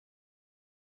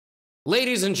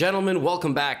Ladies and gentlemen,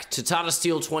 welcome back to Tata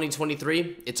Steel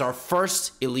 2023. It's our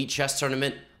first Elite Chess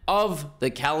tournament of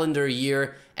the calendar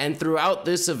year, and throughout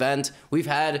this event, we've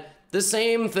had the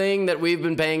same thing that we've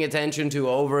been paying attention to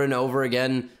over and over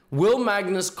again. Will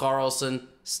Magnus Carlsen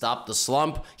stop the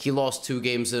slump? He lost 2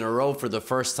 games in a row for the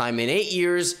first time in 8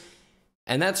 years,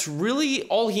 and that's really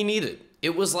all he needed.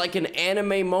 It was like an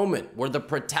anime moment where the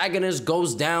protagonist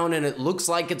goes down and it looks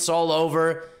like it's all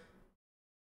over.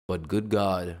 But good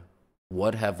God,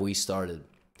 what have we started?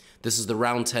 This is the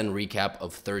round 10 recap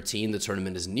of 13. The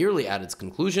tournament is nearly at its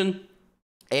conclusion.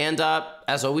 And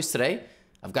as always today,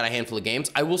 I've got a handful of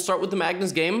games. I will start with the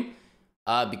Magnus game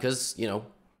because, you know,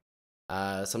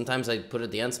 sometimes I put it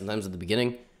at the end, sometimes at the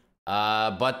beginning.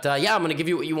 Yeah, I'm going to give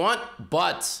you what you want.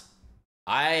 But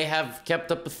I have kept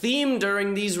up a theme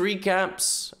during these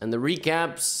recaps. And the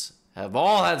recaps have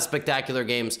all had spectacular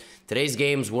games. Today's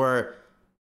games were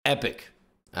epic.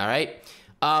 All right.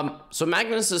 So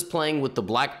Magnus is playing with the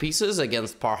black pieces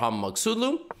against Parham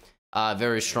Maghsoodloo,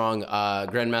 very strong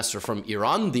grandmaster from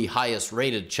Iran, the highest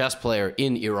rated chess player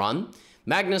in Iran.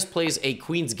 Magnus plays a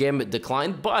Queen's Gambit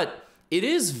decline, but it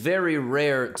is very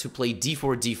rare to play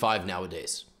d4, d5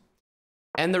 nowadays.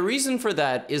 And the reason for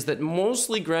that is that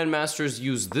mostly grandmasters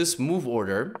use this move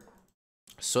order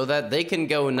so that they can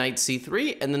go knight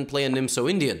c3 and then play a Nimzo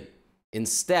Indian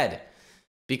instead.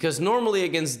 Because normally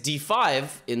against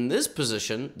d5, in this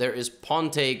position, there is pawn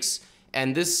takes,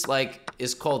 and this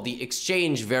is called the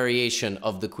exchange variation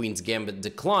of the Queen's Gambit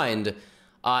declined,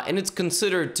 and it's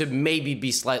considered to maybe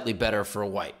be slightly better for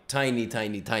white. Tiny,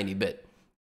 tiny, tiny bit.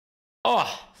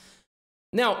 Oh,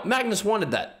 now Magnus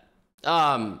wanted that.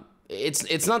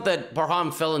 It's not that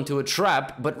Parham fell into a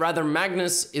trap, but rather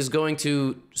Magnus is going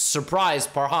to surprise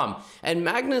Parham. And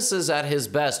Magnus is at his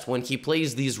best when he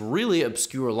plays these really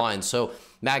obscure lines. So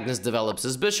Magnus develops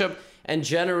his bishop, and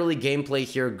generally gameplay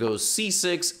here goes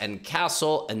c6 and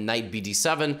castle and knight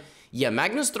bd7. Yeah,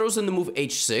 Magnus throws in the move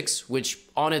h6, which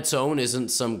on its own isn't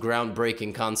some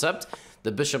groundbreaking concept.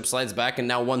 The bishop slides back, and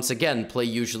now once again, play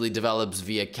usually develops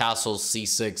via castle,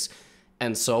 c6,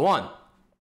 and so on.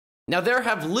 Now, there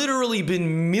have literally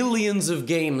been millions of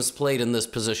games played in this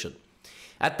position.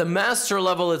 At the master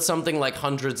level, it's something like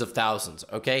hundreds of thousands,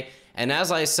 okay? And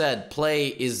as I said, play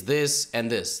is this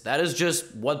and this. That is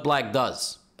just what black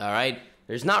does, all right?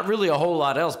 There's not really a whole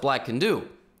lot else black can do.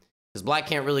 Because black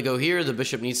can't really go here. The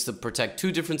bishop needs to protect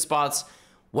 2 different spots.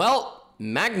 Well,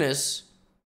 Magnus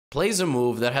plays a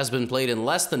move that has been played in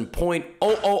less than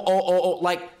 0.00000.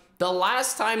 Like, the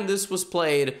last time this was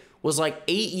played was like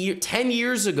 10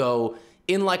 years ago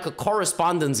in like a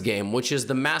correspondence game, which is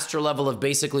the master level of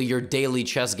basically your daily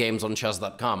chess games on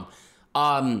chess.com.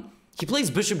 He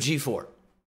plays bishop g4.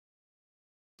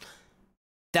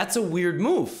 That's a weird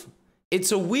move.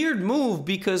 It's a weird move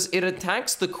because it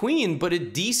attacks the queen, but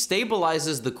it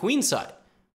destabilizes the queen side.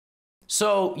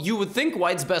 So you would think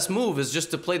white's best move is just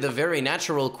to play the very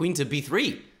natural queen to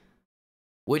b3,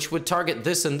 which would target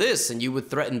this and this, and you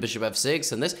would threaten bishop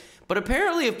f6 and this. But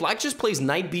apparently if black just plays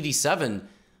knight bd7,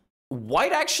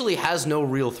 white actually has no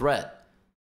real threat.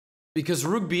 Because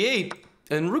rook b8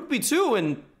 and rook b2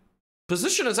 and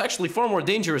position is actually far more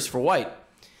dangerous for white.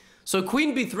 So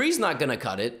queen b3 is not going to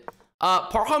cut it.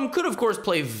 Parham could, of course,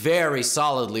 play very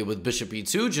solidly with bishop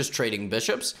e2, just trading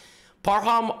bishops.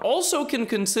 Parham also can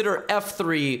consider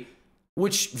f3,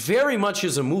 which very much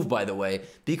is a move, by the way,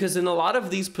 because in a lot of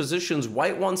these positions,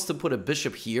 white wants to put a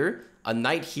bishop here, a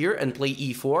knight here, and play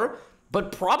e4.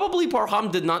 But probably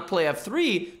Parham did not play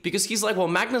f3 because he's like, well,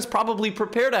 Magnus probably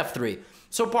prepared f3.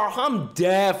 So Parham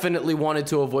definitely wanted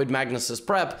to avoid Magnus's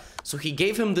prep, so he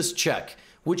gave him this check,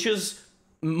 which is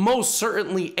most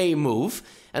certainly a move.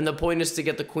 And the point is to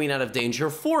get the queen out of danger,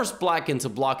 force black into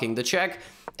blocking the check,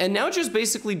 and now just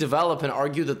basically develop and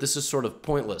argue that this is sort of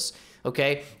pointless.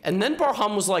 Okay, and then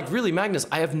Parham was like, really, Magnus,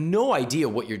 I have no idea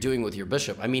what you're doing with your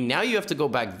bishop. I mean, now you have to go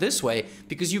back this way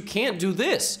because you can't do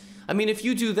this. I mean, if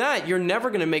you do that, you're never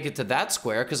going to make it to that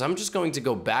square because I'm just going to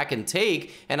go back and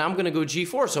take, and I'm going to go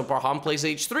g4. So Parham plays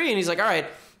h3, and he's like, all right,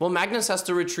 well, Magnus has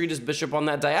to retreat his bishop on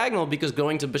that diagonal because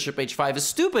going to bishop h5 is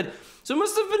stupid. So it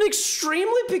must have been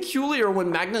extremely peculiar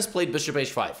when Magnus played bishop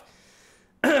h5.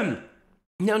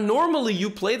 Now, normally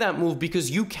you play that move because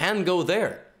you can go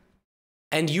there,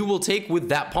 and you will take with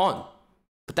that pawn.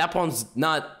 But that pawn's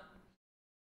not.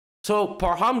 So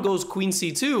Parham goes queen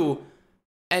c2,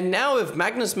 and now if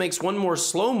Magnus makes one more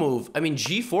slow move, I mean,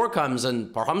 g4 comes,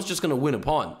 and Parham's just going to win a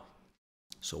pawn.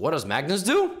 So what does Magnus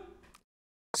do?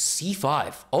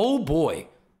 c5. Oh boy.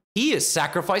 He is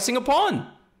sacrificing a pawn.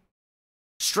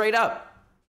 Straight up.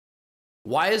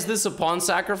 Why is this a pawn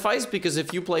sacrifice? Because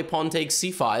if you play pawn takes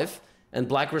c5, and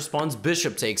black responds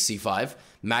bishop takes c5.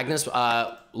 Magnus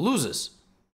loses.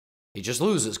 He just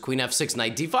loses. Queen f6,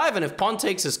 knight d5, and if pawn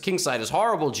takes, his king side is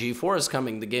horrible. g4 is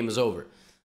coming. The game is over.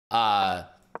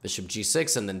 Bishop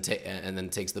g6, and then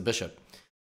takes the bishop.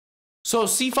 So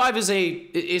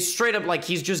c5 is straight up like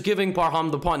he's just giving Parham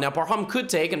the pawn. Now Parham could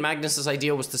take, and Magnus's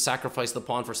idea was to sacrifice the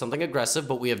pawn for something aggressive,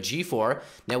 but we have g4.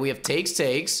 Now we have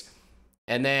takes,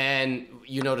 and then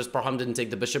you notice Parham didn't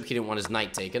take the bishop. He didn't want his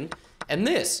knight taken. And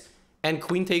this, and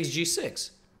queen takes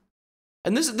g6.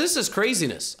 And this is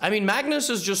craziness. I mean, Magnus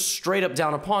is just straight up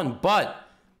down a pawn, but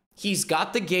he's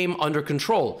got the game under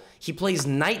control. He plays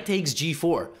knight takes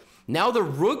g4. Now the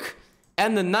rook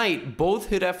and the knight both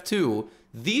hit f2.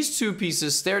 These two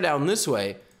pieces stare down this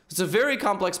way. It's a very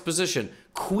complex position.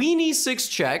 Queen e6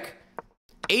 check,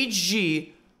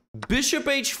 hg, bishop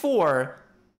h4,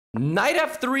 knight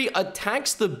f3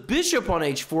 attacks the bishop on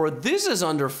h4. This is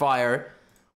under fire.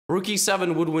 Rook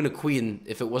e7 would win a queen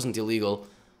if it wasn't illegal.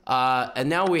 And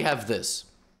now we have this.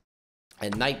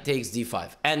 And knight takes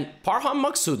d5. And Parham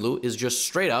Maksudlu is just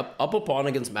straight up a pawn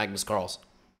against Magnus Carlsen.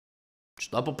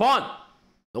 Just up a pawn.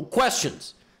 No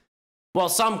questions. Well,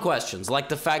 some questions, like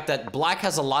the fact that black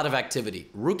has a lot of activity.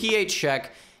 Rook e8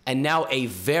 check, and now a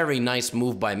very nice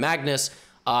move by Magnus,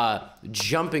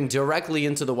 jumping directly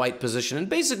into the white position and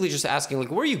basically just asking,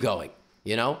 like, where are you going?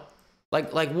 You know?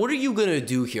 Like what are you gonna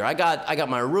do here? I got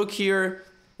my rook here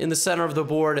in the center of the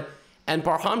board, and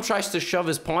Parham tries to shove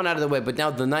his pawn out of the way, but now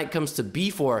the knight comes to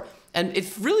b4, and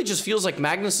it really just feels like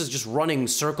Magnus is just running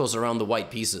circles around the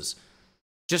white pieces.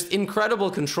 Just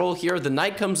incredible control here. The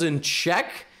knight comes in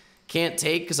check. Can't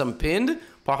take because I'm pinned.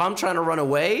 Parham trying to run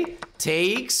away.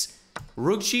 Takes.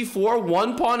 Rook g4.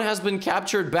 One pawn has been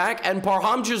captured back, and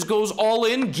Parham just goes all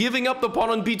in, giving up the pawn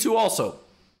on b2 also.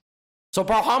 So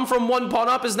Parham from one pawn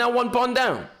up is now one pawn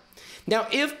down. Now,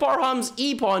 if Parham's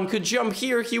e-pawn could jump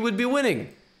here, he would be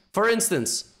winning. For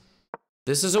instance,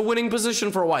 this is a winning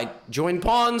position for white. Join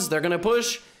pawns, they're going to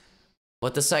push.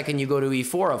 But the second you go to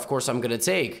e4, of course, I'm going to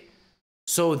take.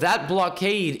 So that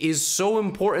blockade is so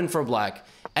important for black.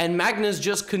 And Magnus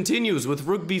just continues with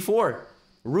rook b4.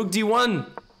 Rook d1.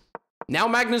 Now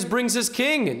Magnus brings his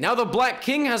king. Now the black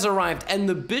king has arrived, and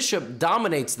the bishop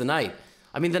dominates the knight.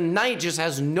 I mean, the knight just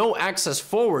has no access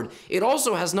forward. It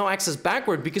also has no access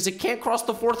backward because it can't cross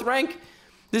the 4th rank.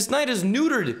 This knight is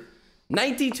neutered.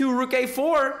 Knight d2, rook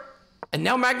a4. And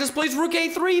now Magnus plays rook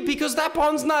a3 because that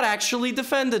pawn's not actually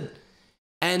defended.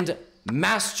 And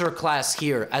masterclass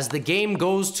here as the game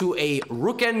goes to a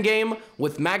rook endgame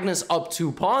with Magnus up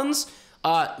 2 pawns.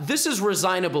 This is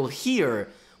resignable here,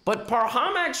 but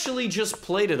Parham actually just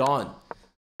played it on.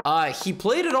 He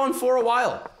played it on for a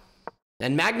while.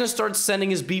 And Magnus starts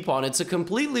sending his b-pawn. It's a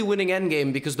completely winning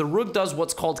endgame because the rook does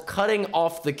what's called cutting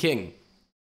off the king.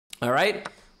 All right,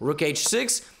 rook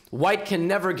h6. White can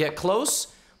never get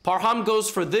close. Parham goes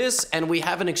for this, and we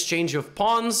have an exchange of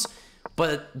pawns.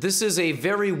 But this is a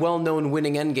very well-known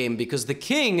winning endgame because the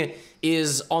king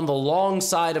is on the long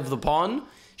side of the pawn.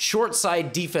 Short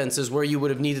side defense is where you would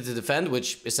have needed to defend,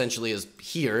 which essentially is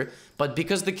here. But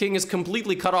because the king is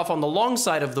completely cut off on the long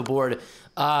side of the board,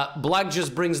 black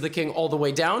just brings the king all the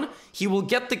way down. He will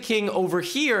get the king over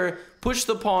here, push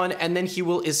the pawn, and then he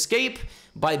will escape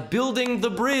by building the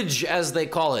bridge, as they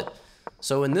call it.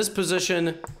 So in this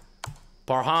position,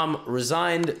 Parham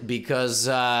resigned because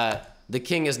the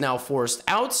king is now forced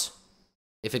out.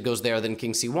 If it goes there, then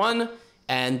king c1.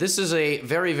 And this is a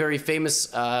very, very famous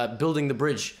building the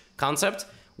bridge concept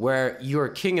where your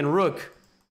king and rook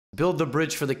build the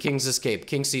bridge for the king's escape.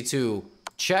 King c2,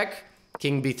 check.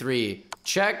 King b3,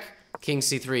 check. King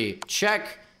c3,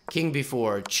 check. King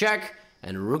b4, check.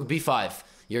 And rook b5.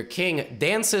 Your king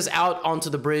dances out onto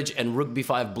the bridge and rook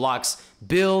b5 blocks.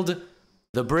 Build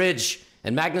the bridge.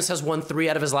 And Magnus has won 3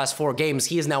 out of his last 4 games.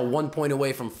 He is now 1 point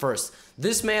away from first.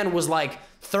 This man was like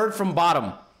 3rd from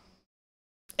bottom.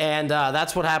 And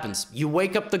that's what happens. You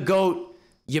wake up the GOAT,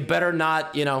 you better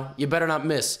not, you better not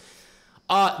miss.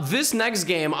 This next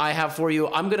game I have for you,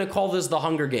 I'm going to call this the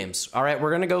Hunger Games. All right, we're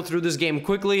going to go through this game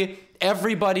quickly.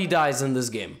 Everybody dies in this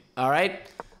game. All right?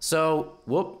 So,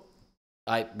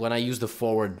 when I use the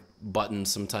forward button,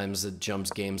 sometimes it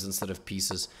jumps games instead of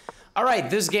pieces. All right,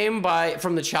 this game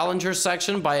from the Challenger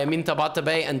section by Amin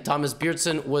Tabatabai and Thomas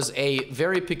Bjertsen was a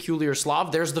very peculiar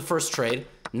Slav. There's the first trade.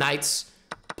 Knights,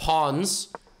 pawns.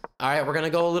 All right, we're going to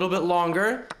go a little bit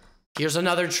longer. Here's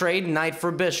another trade, knight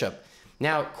for bishop.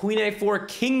 Now, queen a4,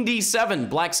 king d7.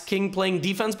 Black's king playing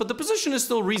defense, but the position is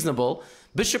still reasonable.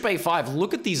 Bishop a5.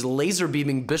 Look at these laser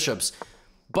beaming bishops.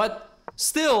 But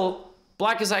still,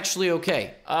 black is actually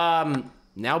okay.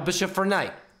 Now bishop for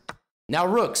knight. Now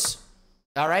rooks.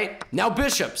 All right, now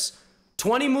bishops.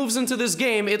 20 moves into this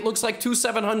game, it looks like two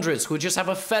 700s who just have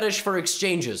a fetish for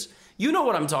exchanges. You know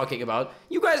what I'm talking about.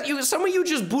 You guys, some of you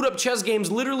just boot up chess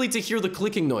games literally to hear the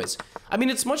clicking noise. I mean,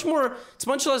 it's much more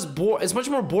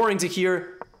boring to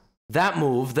hear that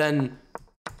move than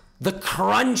the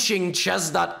crunching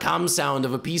chess.com sound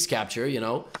of a piece capture, you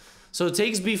know? So it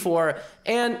takes b4,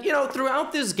 and, you know,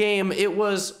 throughout this game, it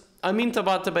was Amin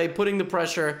Tabatabai putting the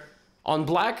pressure on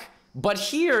black, but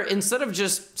here, instead of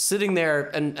just sitting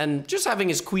there and just having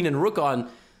his queen and rook on,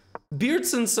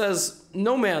 Beardson says,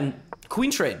 no man, queen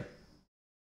trade.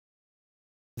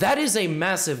 That is a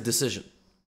massive decision.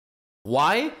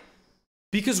 Why?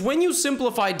 Because when you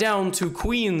simplify down to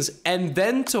queens and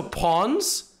then to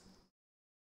pawns,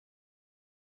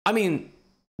 I mean,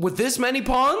 with this many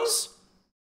pawns,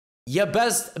 you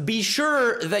best be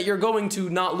sure that you're going to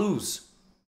not lose,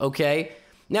 okay?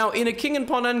 Now, in a king and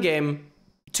pawn endgame,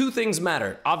 two things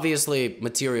matter. Obviously,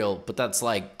 material, but that's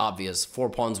like obvious. 4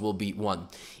 pawns will beat 1.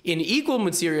 In equal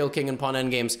material king and pawn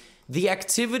endgames, the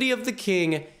activity of the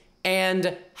king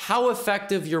and how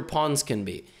effective your pawns can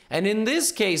be. And in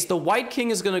this case, the white king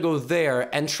is going to go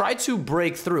there and try to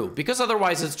break through, because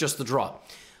otherwise it's just a draw.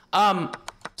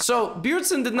 So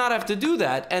Beardson did not have to do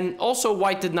that, and also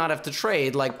white did not have to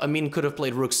trade. Like, Amin could have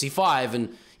played rook c5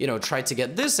 and, you know, tried to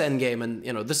get this endgame, and,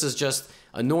 you know, this is just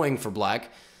annoying for black,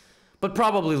 but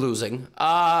probably losing,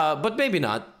 but maybe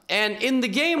not. And in the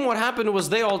game, what happened was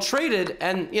they all traded,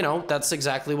 and, you know, that's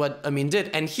exactly what Amin did.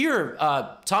 And here,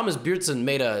 Thomas Beardson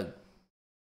made a...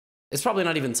 It's probably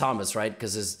not even Thomas, right?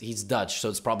 Because he's Dutch, so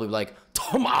it's probably like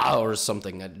Thomas or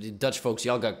something. Dutch folks,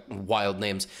 y'all got wild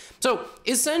names. So,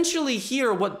 essentially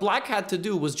here, what black had to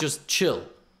do was just chill.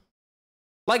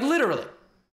 Like, literally.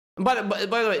 By the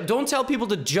way, don't tell people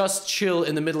to just chill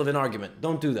in the middle of an argument.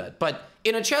 Don't do that. But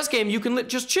in a chess game, you can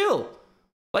just chill.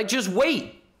 Like, just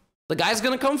wait. The guy's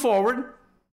gonna come forward,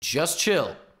 just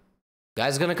chill.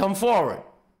 Guy's gonna come forward.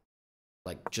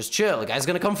 Like, just chill. The guy's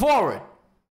gonna come forward.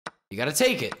 You gotta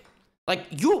take it.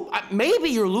 Like, maybe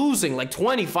you're losing like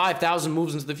 25,000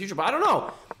 moves into the future, but I don't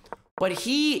know. But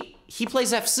he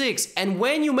plays f6, and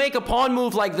when you make a pawn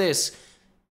move like this,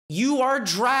 you are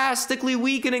drastically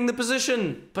weakening the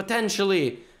position,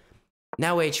 potentially.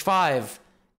 Now h5,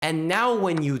 and now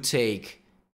when you take,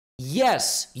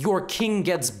 yes, your king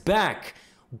gets back,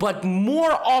 but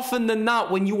more often than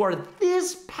not, when you are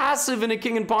this passive in a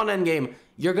king and pawn endgame,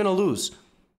 you're gonna lose.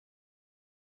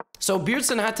 So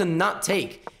Beardson had to not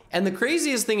take. And the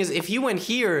craziest thing is, if he went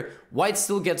here, white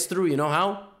still gets through. You know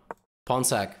how? Pawn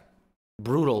sack.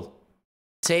 Brutal.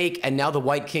 Take, and now the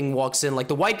white king walks in. Like,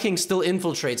 the white king still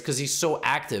infiltrates because he's so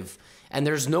active. And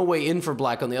there's no way in for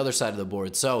black on the other side of the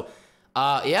board. So,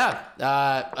 yeah.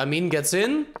 Amin gets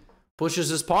in, pushes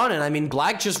his pawn, and I mean,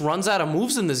 black just runs out of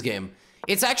moves in this game.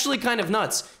 It's actually kind of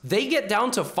nuts. They get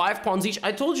down to 5 pawns each.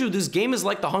 I told you this game is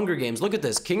like the Hunger Games. Look at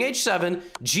this. King h7,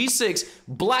 g6.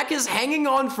 Black is hanging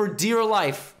on for dear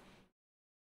life.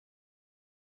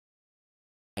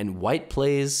 And white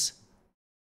plays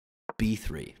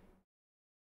b3.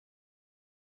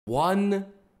 One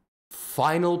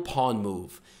final pawn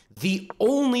move. The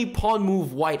only pawn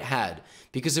move white had.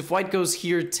 Because if white goes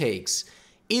here, takes.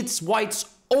 It's white's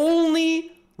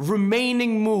only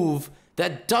remaining move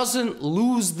that doesn't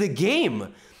lose the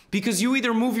game, because you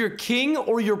either move your king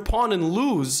or your pawn and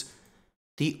lose.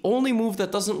 The only move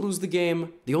that doesn't lose the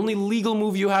game, the only legal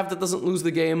move you have that doesn't lose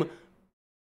the game,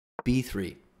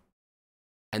 b3.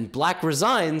 And black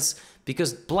resigns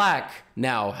because black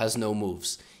now has no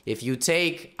moves. If you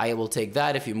take, I will take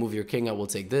that. If you move your king, I will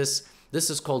take this. This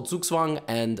is called Zugzwang,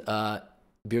 and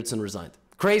Beardson resigned.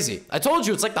 Crazy. I told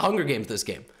you, it's like the Hunger Games, this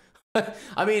game.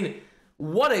 I mean,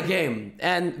 what a game,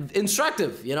 and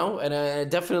instructive, you know, and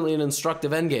definitely an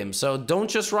instructive endgame. So don't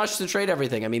just rush to trade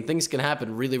everything. I mean, things can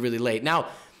happen really, really late. Now,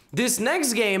 this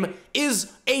next game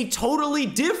is a totally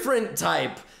different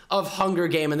type of Hunger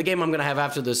Game, and the game I'm gonna have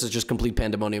after this is just complete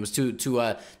pandemonium. It's two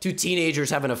teenagers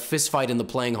having a fist fight in the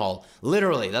playing hall.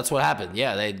 Literally, that's what happened.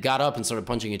 Yeah, they got up and started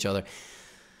punching each other.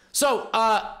 So,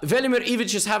 Velimir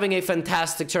Ivic is having a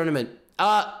fantastic tournament.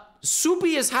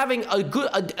 Supi is having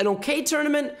an okay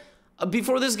tournament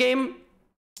before this game,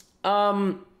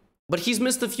 but he's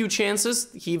missed a few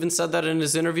chances. He even said that in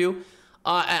his interview.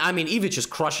 I mean, Ivic is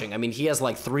crushing. I mean, he has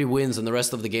like 3 wins and the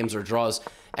rest of the games are draws.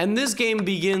 And this game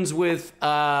begins with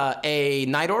a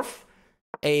Najdorf,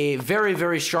 a very,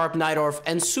 very sharp Najdorf,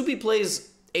 and Supi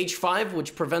plays h5,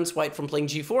 which prevents white from playing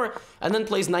g4, and then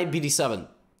plays knight bd7.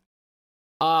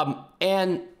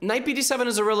 And knight bd7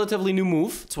 is a relatively new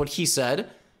move. It's what he said.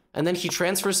 And then he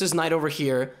transfers his knight over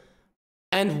here,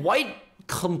 and white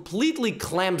completely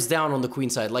clamps down on the queen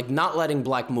side, like not letting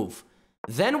black move.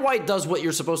 Then white does what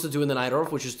you're supposed to do in the knight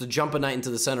orf, which is to jump a knight into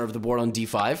the center of the board on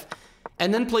d5,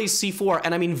 and then plays c4.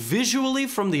 And I mean, visually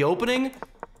from the opening,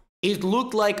 it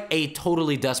looked like a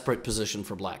totally desperate position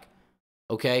for black.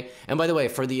 Okay? And by the way,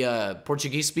 for the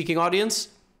Portuguese-speaking audience,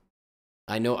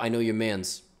 I know your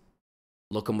mans.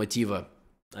 Locomotiva.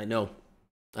 I know.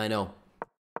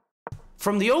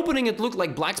 From the opening, it looked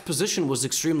like black's position was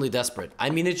extremely desperate.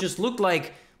 I mean, it just looked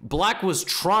like black was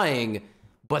trying,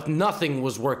 but nothing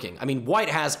was working. I mean, white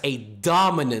has a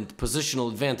dominant positional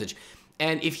advantage.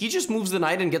 And if he just moves the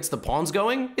knight and gets the pawns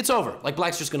going, it's over. Like,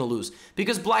 black's just gonna lose.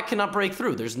 Because black cannot break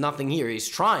through. There's nothing here. He's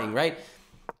trying, right?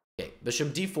 Okay, bishop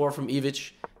d4 from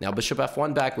Ivic. Now bishop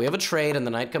f1 back. We have a trade, and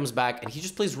the knight comes back, and he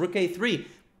just plays rook a3.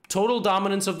 Total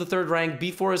dominance of the third rank.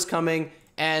 b4 is coming,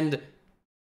 and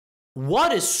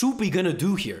what is Supi gonna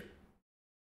do here?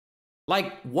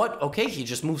 Like, what? Okay, he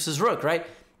just moves his rook, right?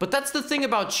 But that's the thing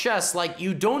about chess, like,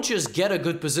 you don't just get a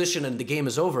good position and the game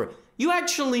is over. You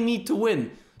actually need to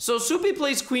win. So Supi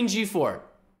plays queen g4.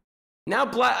 Now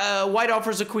white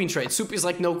offers a queen trade. Supi's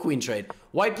like, no queen trade.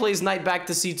 White plays knight back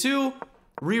to c2,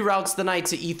 reroutes the knight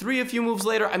to e3 a few moves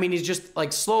later. I mean, he's just,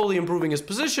 like, slowly improving his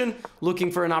position,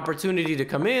 looking for an opportunity to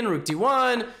come in, rook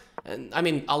d1. And, I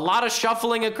mean, a lot of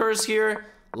shuffling occurs here.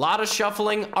 A lot of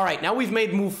shuffling. All right, now we've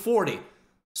made move 40.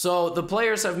 So the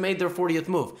players have made their 40th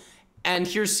move. And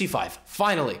here's c5,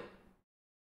 finally.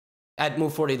 At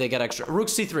move 40, they get extra. Rook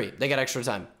c3, they get extra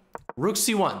time. Rook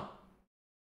c1.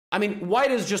 I mean,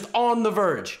 white is just on the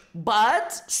verge. But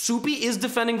Supi is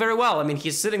defending very well. I mean,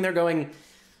 he's sitting there going,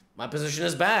 my position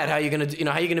is bad. How are you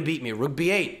gonna beat me? Rook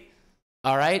b8.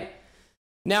 All right?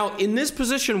 Now, in this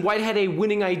position, white had a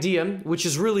winning idea, which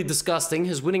is really disgusting.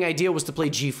 His winning idea was to play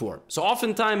g4. So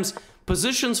oftentimes,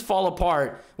 positions fall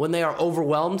apart when they are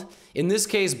overwhelmed. In this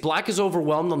case, black is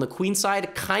overwhelmed on the queen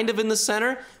side, kind of in the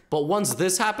center. But once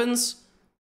this happens,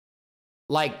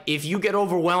 like, if you get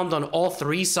overwhelmed on all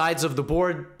three sides of the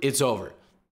board, it's over.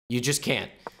 You just can't.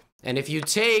 And if you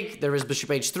take, there is bishop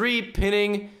h3,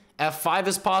 pinning, f5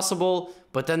 is possible,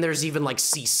 but then there's even like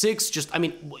c6, just, I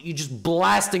mean, you're just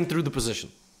blasting through the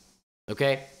position.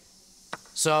 Okay?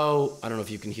 So, I don't know if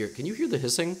you can you hear the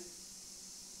hissing?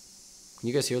 Can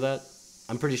you guys hear that?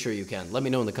 I'm pretty sure you can. Let me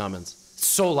know in the comments. It's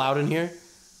so loud in here.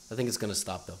 I think it's gonna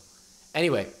stop though.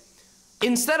 Anyway,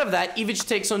 instead of that, Ivic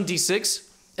takes on d6,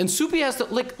 and Supi has to,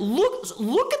 like,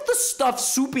 look at the stuff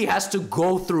Supi has to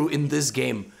go through in this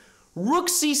game. Rook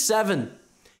c7.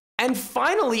 And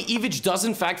finally, Ivic does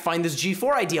in fact find this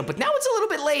g4 idea, but now it's a little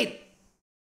bit late.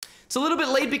 It's a little bit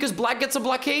late because black gets a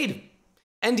blockade.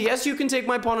 And yes, you can take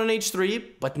my pawn on h3,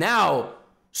 but now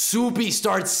Supi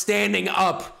starts standing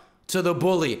up to the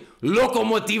bully.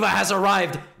 Locomotiva has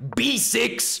arrived.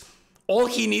 b6. All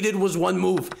he needed was one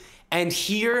move. And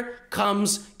here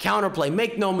comes counterplay.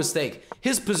 Make no mistake,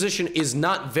 his position is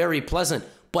not very pleasant,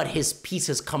 but his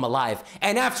pieces come alive.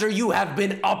 And after you have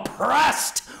been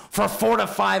oppressed for 4 to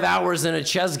 5 hours in a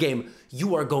chess game,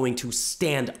 you are going to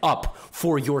stand up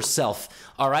for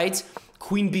yourself, all right?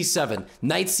 Queen b7,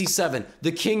 knight c7,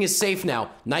 the king is safe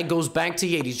now. Knight goes back to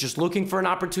e8, he's just looking for an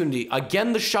opportunity.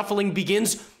 Again, the shuffling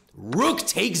begins. Rook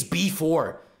takes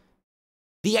b4.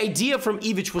 The idea from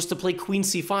Ivic was to play queen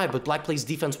c5, but black plays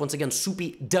defense once again.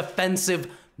 Supi,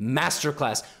 defensive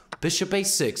masterclass. Bishop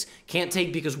a6, can't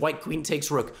take because white queen takes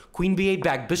rook. Queen b8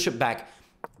 back, bishop back.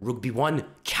 Rook b1,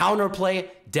 counterplay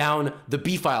down the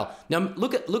b file. Now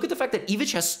look at the fact that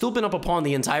Ivic has still been up a pawn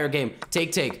the entire game.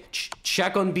 Take,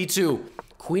 check on b2.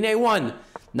 Queen a1,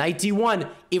 knight d1.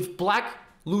 If black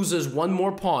loses one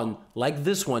more pawn like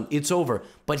this one, it's over.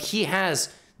 But he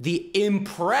has the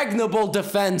impregnable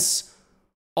defense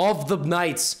of the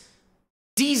knights.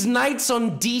 These knights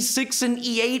on d6 and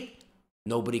e8,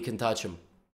 nobody can touch him.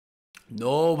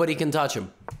 Nobody can touch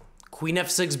him. Queen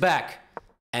f6 back.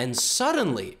 And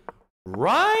suddenly,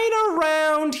 right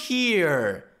around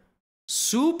here,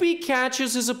 Supi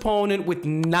catches his opponent with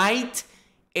knight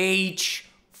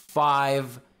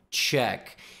h5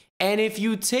 check. And if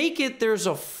you take it, there's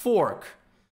a fork.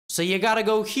 So you gotta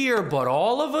go here, but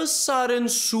all of a sudden,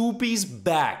 Supi's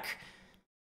back.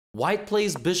 White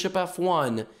plays bishop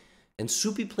f1, and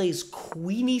Supi plays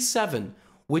queen e7,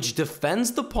 which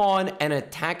defends the pawn and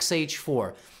attacks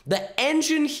h4. The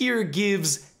engine here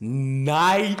gives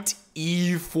knight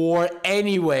e4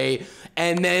 anyway,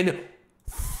 and then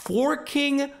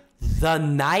forking the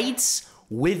knights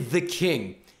with the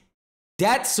king.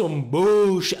 That's some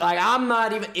bullshit. Like, I'm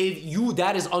not even,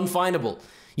 that is unfindable.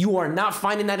 You are not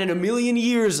finding that in a million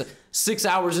years 6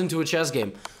 hours into a chess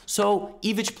game. So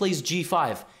Ivic plays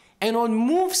g5. And on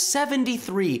move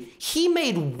 73, he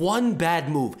made one bad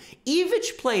move.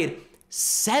 Ivic played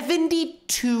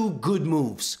 72 good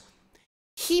moves.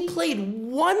 He played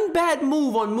one bad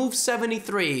move on move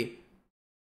 73.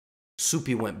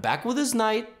 Soupy went back with his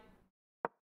knight,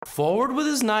 forward with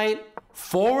his knight,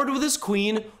 forward with his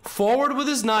queen, forward with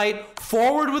his knight,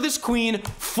 forward with his queen,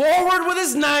 forward with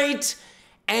his knight,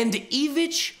 and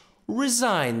Ivic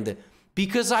resigned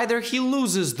because either he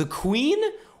loses the queen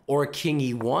or king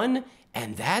e1,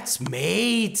 and that's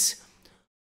mate.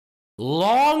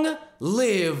 Long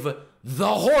live the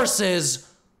horses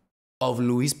of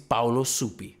Luis Paulo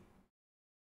Soupy.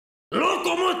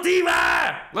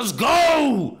 Locomotiva! Let's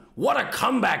go! What a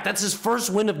comeback. That's his first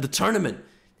win of the tournament.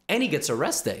 And he gets a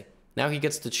rest day. Now he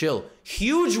gets to chill.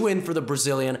 Huge win for the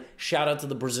Brazilian. Shout out to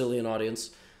the Brazilian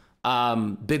audience.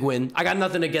 Big win. I got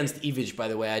nothing against Ivic, by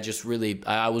the way.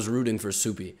 I was rooting for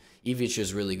Soupy. Ivic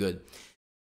is really good.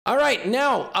 All right,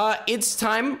 now it's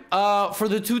time for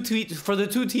the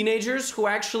two teenagers who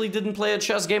actually didn't play a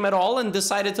chess game at all and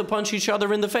decided to punch each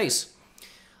other in the face.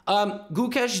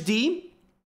 Gukesh D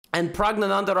and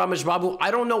Pragnananda Ramesh Babu.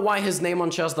 I don't know why his name on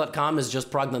chess.com is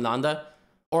just Pragnananda,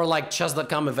 or like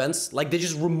chess.com events. Like they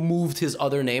just removed his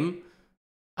other name.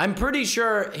 I'm pretty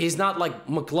sure he's not like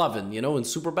McLovin, you know, in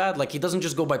Superbad. Like he doesn't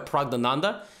just go by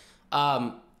Pragnananda.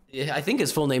 I think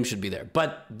his full name should be there,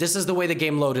 but this is the way the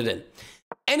game loaded in.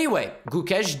 Anyway,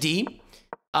 Gukesh D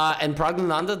and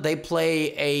Pragnananda, they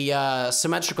play a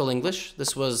symmetrical English.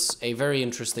 This was a very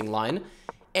interesting line.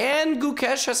 And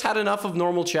Gukesh has had enough of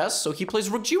normal chess, so he plays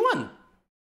Rook G1.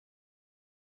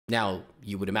 Now,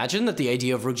 you would imagine that the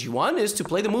idea of Rook G1 is to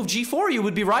play the move G4. You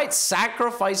would be right,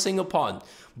 sacrificing a pawn.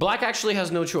 Black actually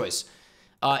has no choice.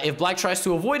 If Black tries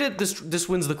to avoid it, this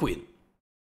wins the queen.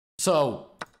 So,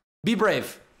 be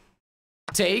brave.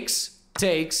 Takes,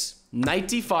 knight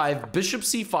d5, bishop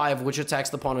c5, which attacks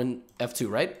the pawn in f2,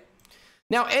 right?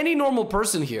 Now, any normal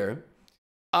person here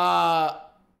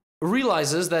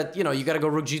realizes that, you know, you got to go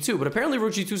rook g2, but apparently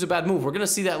rook g2 is a bad move. We're going to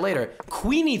see that later.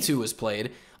 Queen e2 is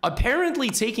played. Apparently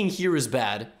taking here is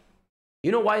bad.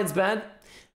 You know why it's bad?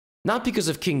 Not because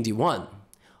of king d1.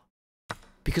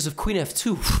 Because of queen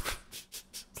f2.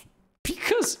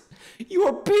 Because you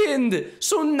are pinned.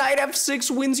 So knight f6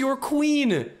 wins your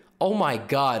queen. Oh my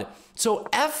god. So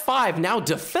f5 now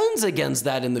defends against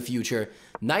that in the future.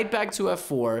 Knight back to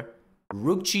f4.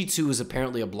 Rook g2 is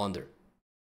apparently a blunder.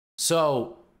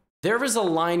 So there is a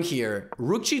line here.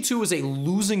 Rook g2 is a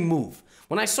losing move.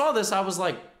 When I saw this, I was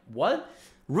like, what?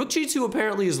 Rook g2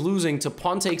 apparently is losing to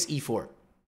pawn takes e4.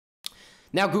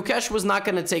 Now, Gukesh was not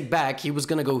going to take back. He was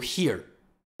going to go here.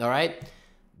 All right?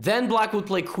 Then black would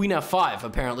play queen f5.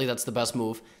 Apparently, that's the best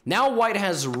move. Now white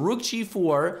has rook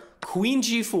g4, queen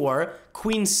g4,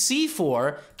 queen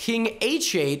c4, king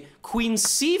h8, queen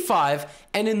c5,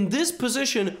 and in this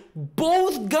position,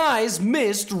 both guys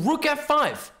missed rook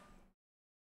f5.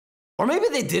 Or maybe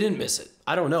they didn't miss it.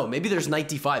 I don't know. Maybe there's knight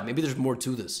d5. Maybe there's more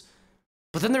to this.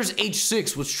 But then there's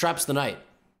h6, which traps the knight.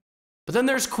 But then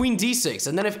there's queen d6.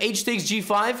 And then if h takes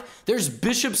g5, there's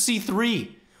bishop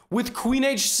c3 with queen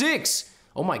h6.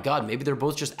 Oh my god, maybe they're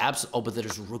both just absent. Oh, but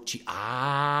there's rook g...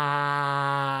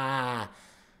 yeah.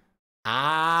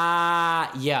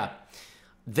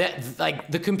 That,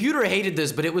 like, the computer hated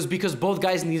this, but it was because both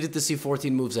guys needed to see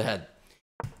 14 moves ahead.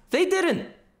 They didn't.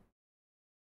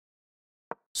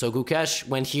 So Gukesh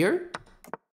went here,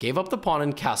 gave up the pawn,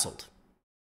 and castled.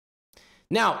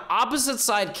 Now, opposite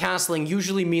side castling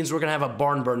usually means we're going to have a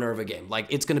barn burner of a game. Like,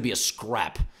 it's going to be a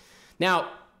scrap. Now,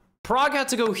 Prague had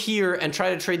to go here and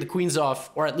try to trade the queens off,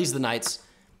 or at least the knights.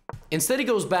 Instead, he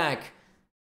goes back,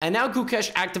 and now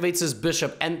Gukesh activates his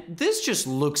bishop, and this just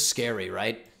looks scary,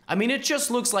 right? I mean, it just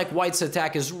looks like white's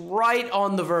attack is right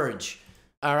on the verge,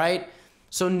 all right?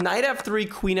 So knight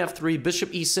f3, queen f3,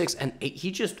 bishop e6, and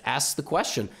he just asks the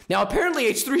question. Now, apparently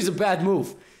h3 is a bad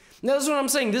move. Now, that's what I'm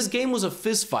saying. This game was a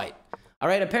fist fight. All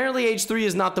right, apparently h3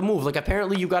 is not the move. Like,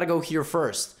 apparently you got to go here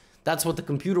first. That's what the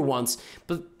computer wants.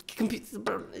 But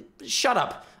shut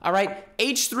up. All right,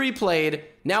 h3 played.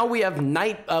 Now we have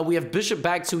we have bishop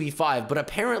back to e5. But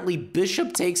apparently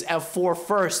bishop takes f4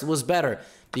 first was better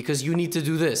because you need to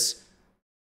do this.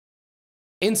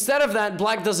 Instead of that,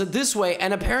 black does it this way,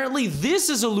 and apparently this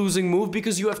is a losing move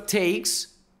because you have takes,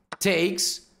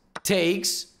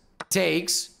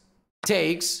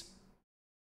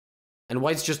 and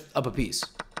white's just up a piece.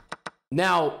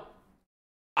 Now,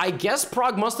 I guess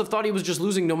Prague must have thought he was just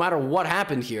losing no matter what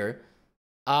happened here,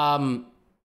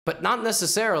 but not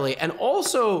necessarily. And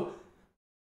also,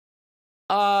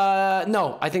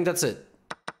 no, I think that's it.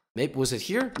 Maybe, was it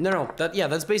here? No,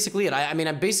 that's basically it. I mean,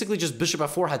 I basically just bishop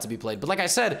f4 had to be played. But like I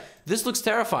said, this looks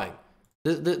terrifying.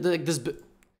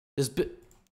 This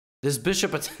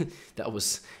bishop, that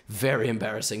was very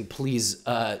embarrassing. Please,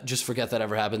 just forget that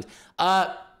ever happened.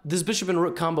 this bishop and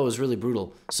rook combo is really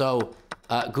brutal. So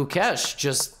Gukesh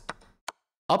just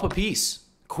up a piece.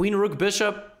 Queen, rook,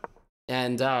 bishop.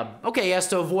 And, okay, he has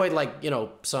to avoid, like, you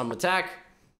know, some attack.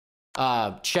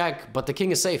 Check, but the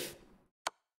king is safe.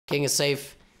 King is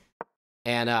safe.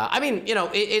 And, I mean, you know,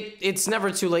 it's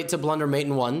never too late to blunder mate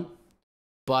in one.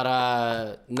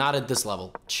 But not at this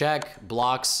level. Check,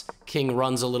 blocks, king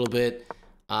runs a little bit.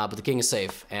 But the king is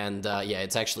safe. And, yeah,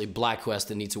 it's actually black who has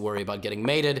to need to worry about getting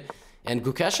mated. And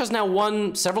Gukesh has now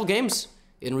won several games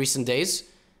in recent days.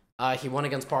 He won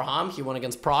against Parham. He won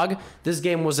against Prague. This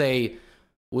game was a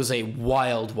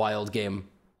wild, wild game.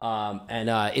 And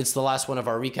it's the last one of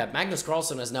our recap. Magnus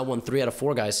Carlsen has now won 3 out of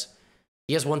 4, guys.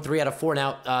 He has won 3 out of 4.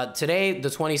 Now, today, the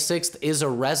 26th, is a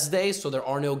rest day, so there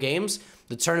are no games.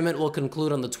 The tournament will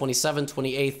conclude on the 27th,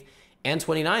 28th, and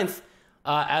 29th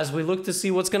as we look to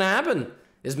see what's going to happen.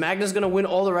 Is Magnus going to win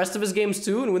all the rest of his games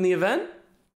too and win the event?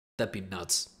 That'd be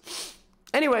nuts.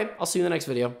 Anyway, I'll see you in the next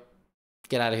video.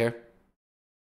 Get out of here.